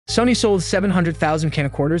Sony sold 700,000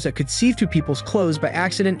 camcorders that could see through people's clothes by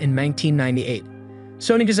accident in 1998.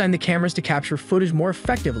 Sony designed the cameras to capture footage more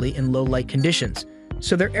effectively in low-light conditions,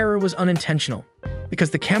 so their error was unintentional. Because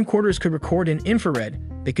the camcorders could record in infrared,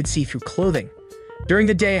 they could see through clothing. During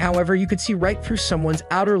the day, however, you could see right through someone's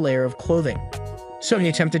outer layer of clothing. Sony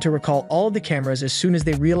attempted to recall all of the cameras as soon as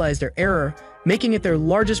they realized their error, making it their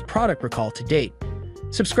largest product recall to date.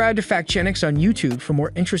 Subscribe to FACTgenics on YouTube for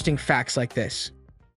more interesting facts like this.